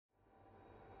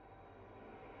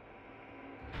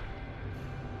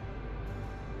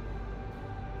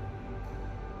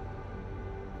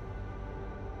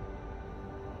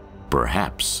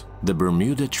Perhaps the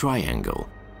Bermuda Triangle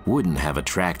wouldn't have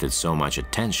attracted so much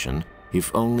attention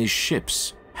if only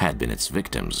ships had been its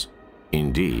victims.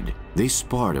 Indeed, this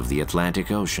part of the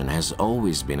Atlantic Ocean has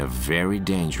always been a very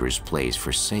dangerous place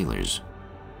for sailors.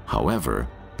 However,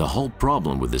 the whole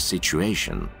problem with the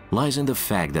situation lies in the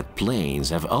fact that planes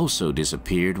have also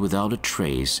disappeared without a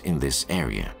trace in this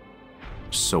area.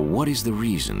 So what is the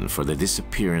reason for the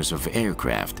disappearance of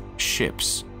aircraft,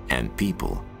 ships, and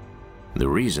people? The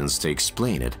reasons to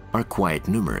explain it are quite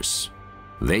numerous.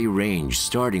 They range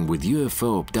starting with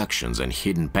UFO abductions and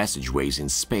hidden passageways in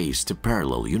space to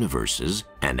parallel universes,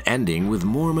 and ending with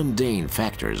more mundane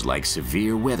factors like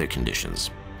severe weather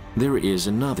conditions. There is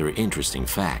another interesting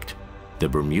fact. The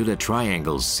Bermuda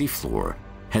Triangle's seafloor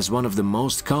has one of the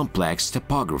most complex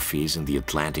topographies in the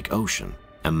Atlantic Ocean.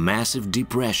 A massive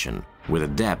depression with a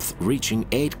depth reaching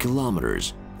 8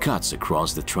 kilometers cuts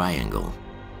across the triangle.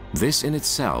 This in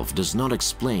itself does not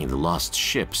explain the lost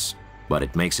ships, but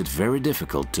it makes it very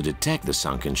difficult to detect the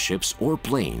sunken ships or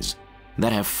planes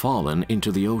that have fallen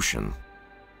into the ocean.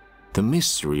 The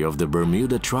mystery of the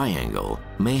Bermuda Triangle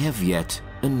may have yet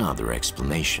another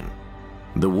explanation.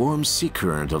 The warm sea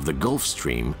current of the Gulf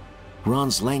Stream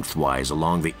runs lengthwise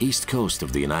along the east coast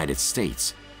of the United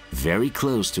States, very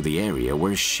close to the area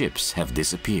where ships have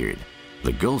disappeared.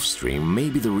 The Gulf Stream may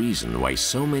be the reason why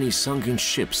so many sunken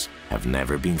ships have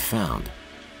never been found.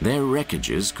 Their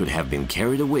wreckages could have been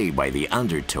carried away by the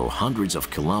undertow hundreds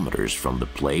of kilometers from the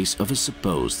place of a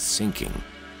supposed sinking.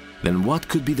 Then what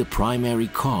could be the primary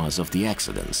cause of the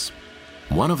accidents?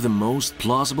 One of the most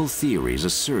plausible theories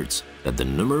asserts that the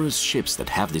numerous ships that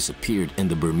have disappeared in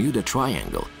the Bermuda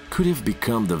Triangle could have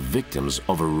become the victims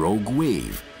of a rogue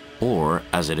wave, or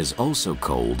as it is also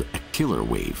called, a killer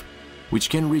wave, which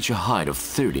can reach a height of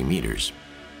 30 meters.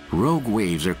 Rogue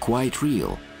waves are quite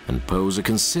real and pose a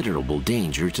considerable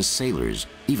danger to sailors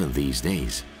even these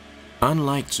days.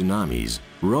 Unlike tsunamis,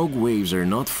 rogue waves are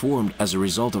not formed as a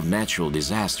result of natural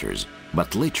disasters,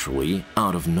 but literally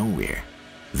out of nowhere.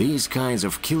 These kinds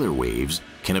of killer waves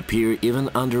can appear even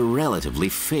under relatively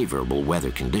favorable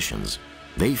weather conditions.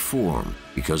 They form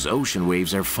because ocean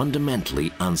waves are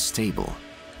fundamentally unstable.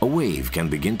 A wave can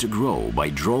begin to grow by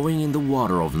drawing in the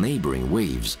water of neighboring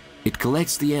waves. It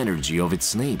collects the energy of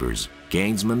its neighbors,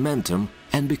 gains momentum,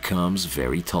 and becomes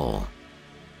very tall.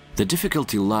 The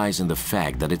difficulty lies in the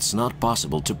fact that it's not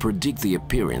possible to predict the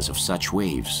appearance of such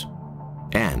waves.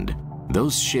 And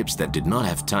those ships that did not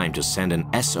have time to send an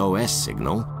SOS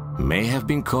signal may have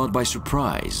been caught by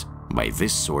surprise by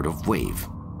this sort of wave.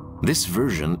 This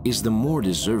version is the more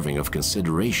deserving of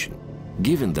consideration,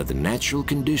 given that the natural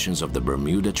conditions of the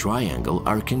Bermuda Triangle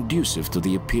are conducive to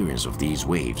the appearance of these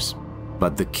waves.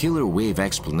 But the killer wave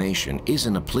explanation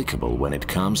isn't applicable when it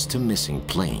comes to missing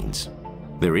planes.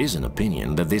 There is an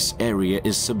opinion that this area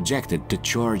is subjected to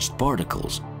charged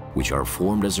particles, which are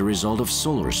formed as a result of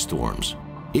solar storms.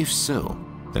 If so,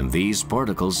 then these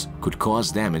particles could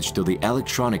cause damage to the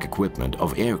electronic equipment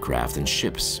of aircraft and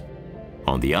ships.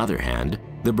 On the other hand,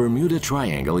 the Bermuda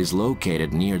Triangle is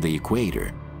located near the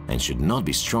equator and should not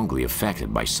be strongly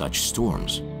affected by such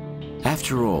storms.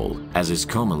 After all, as is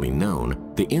commonly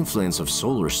known, the influence of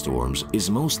solar storms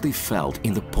is mostly felt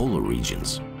in the polar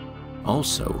regions.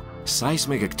 Also,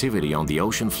 seismic activity on the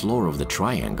ocean floor of the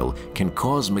triangle can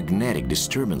cause magnetic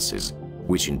disturbances,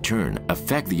 which in turn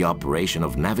affect the operation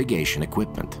of navigation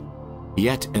equipment.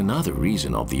 Yet another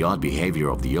reason of the odd behavior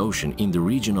of the ocean in the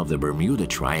region of the Bermuda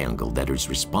Triangle that is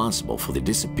responsible for the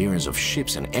disappearance of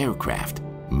ships and aircraft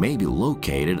may be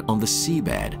located on the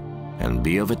seabed and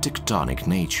be of a tectonic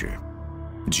nature.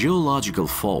 Geological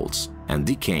faults and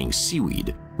decaying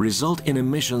seaweed result in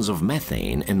emissions of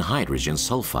methane and hydrogen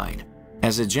sulfide.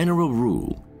 As a general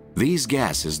rule, these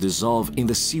gases dissolve in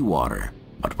the seawater,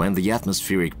 but when the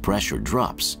atmospheric pressure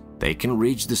drops, they can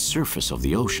reach the surface of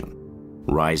the ocean.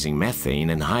 Rising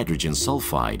methane and hydrogen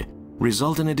sulfide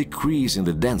result in a decrease in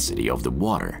the density of the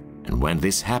water, and when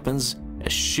this happens, a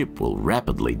ship will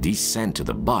rapidly descend to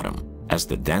the bottom as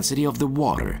the density of the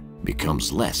water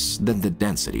becomes less than the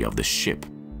density of the ship.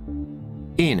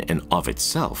 In and of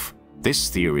itself, this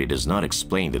theory does not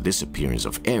explain the disappearance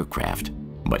of aircraft,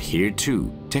 but here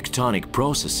too, tectonic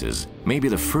processes may be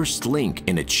the first link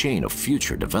in a chain of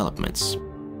future developments.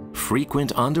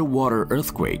 Frequent underwater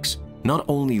earthquakes not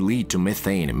only lead to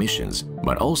methane emissions,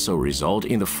 but also result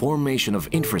in the formation of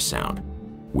infrasound,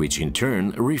 which in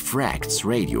turn refracts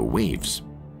radio waves.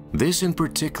 This in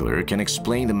particular can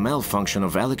explain the malfunction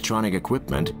of electronic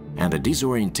equipment and the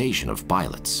disorientation of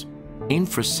pilots.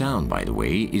 Infrasound, by the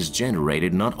way, is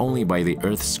generated not only by the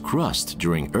Earth's crust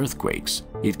during earthquakes.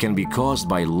 It can be caused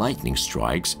by lightning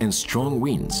strikes and strong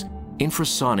winds,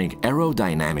 infrasonic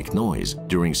aerodynamic noise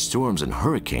during storms and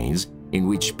hurricanes in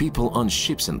which people on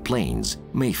ships and planes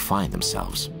may find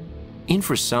themselves.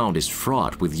 Infrasound is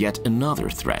fraught with yet another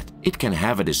threat. It can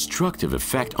have a destructive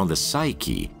effect on the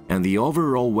psyche and the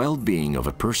overall well-being of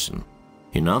a person.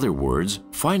 In other words,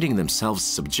 finding themselves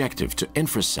subjective to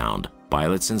infrasound,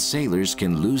 pilots and sailors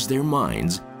can lose their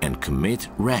minds and commit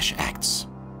rash acts.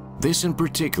 This in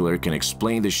particular can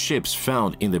explain the ships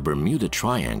found in the Bermuda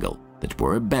Triangle that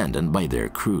were abandoned by their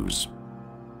crews.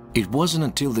 It wasn't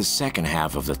until the second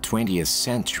half of the 20th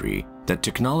century that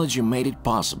technology made it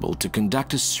possible to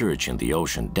conduct a search in the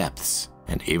ocean depths,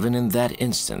 and even in that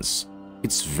instance,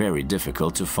 it's very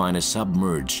difficult to find a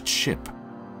submerged ship.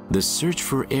 The search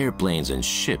for airplanes and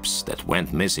ships that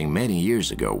went missing many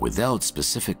years ago without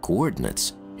specific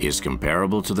coordinates is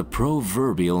comparable to the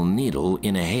proverbial needle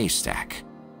in a haystack.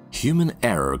 Human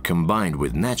error combined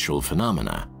with natural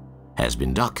phenomena has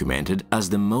been documented as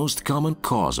the most common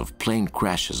cause of plane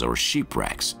crashes or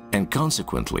shipwrecks, and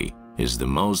consequently is the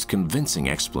most convincing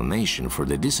explanation for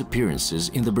the disappearances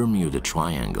in the Bermuda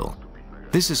Triangle.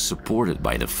 This is supported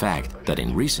by the fact that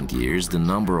in recent years the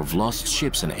number of lost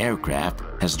ships and aircraft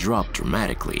has dropped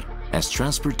dramatically as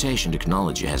transportation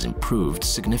technology has improved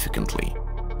significantly.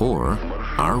 Or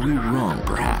are we wrong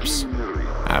perhaps?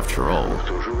 After all,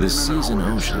 the seas and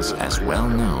oceans, as well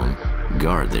known,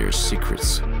 guard their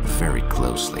secrets very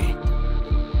closely.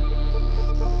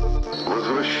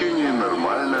 Возвращение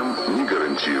нормальным не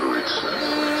гарантируется.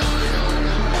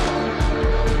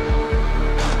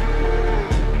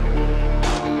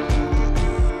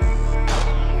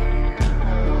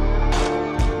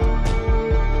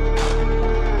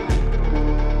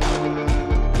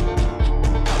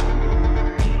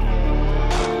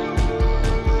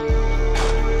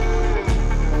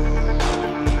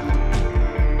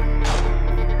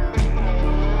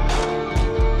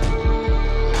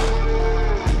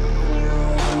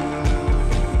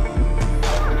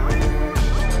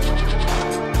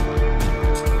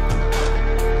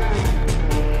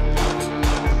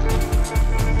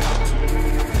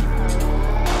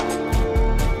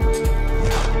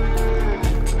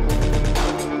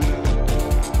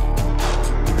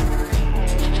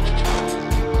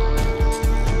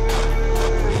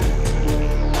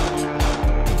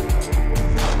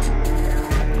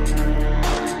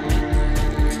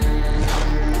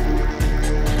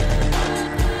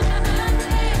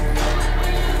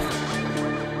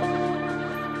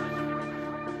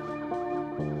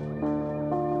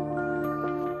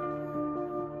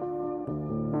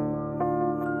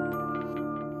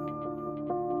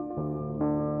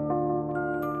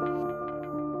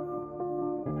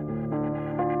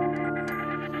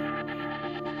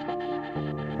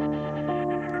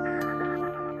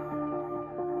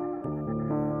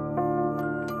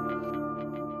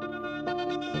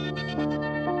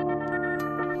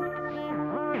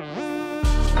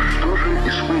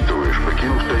 Испытываешь,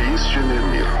 покинув таинственный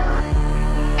мир.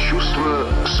 Чувство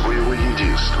своего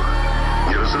единства,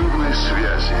 неразрывной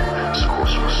связи с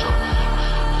космосом.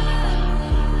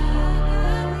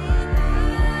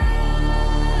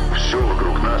 Все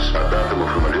вокруг нас, от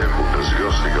атомов и молекул до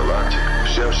звезд и галактик,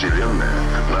 вся Вселенная,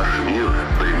 наш мир,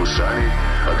 да и мы сами,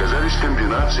 оказались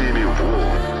комбинациями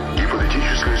волн,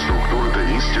 гипотетической структуры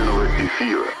таинственного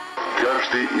эфира.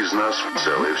 Каждый из нас —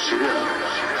 целая Вселенная.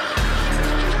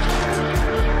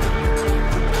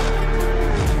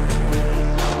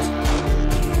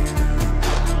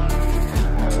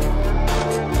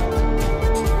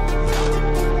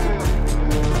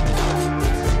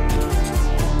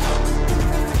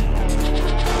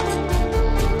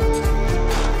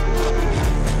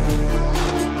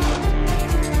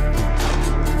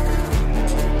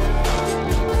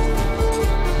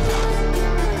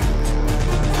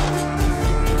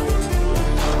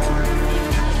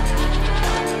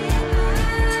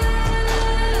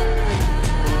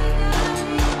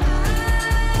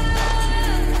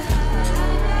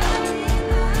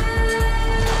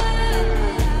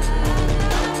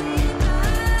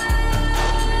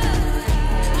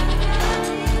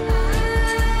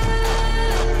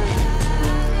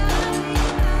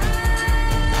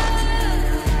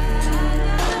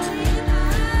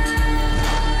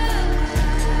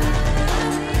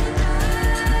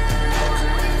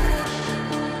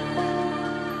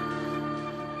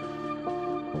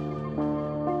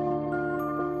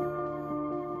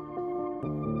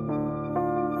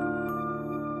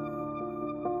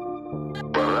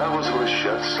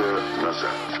 Возвращаться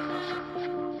назад.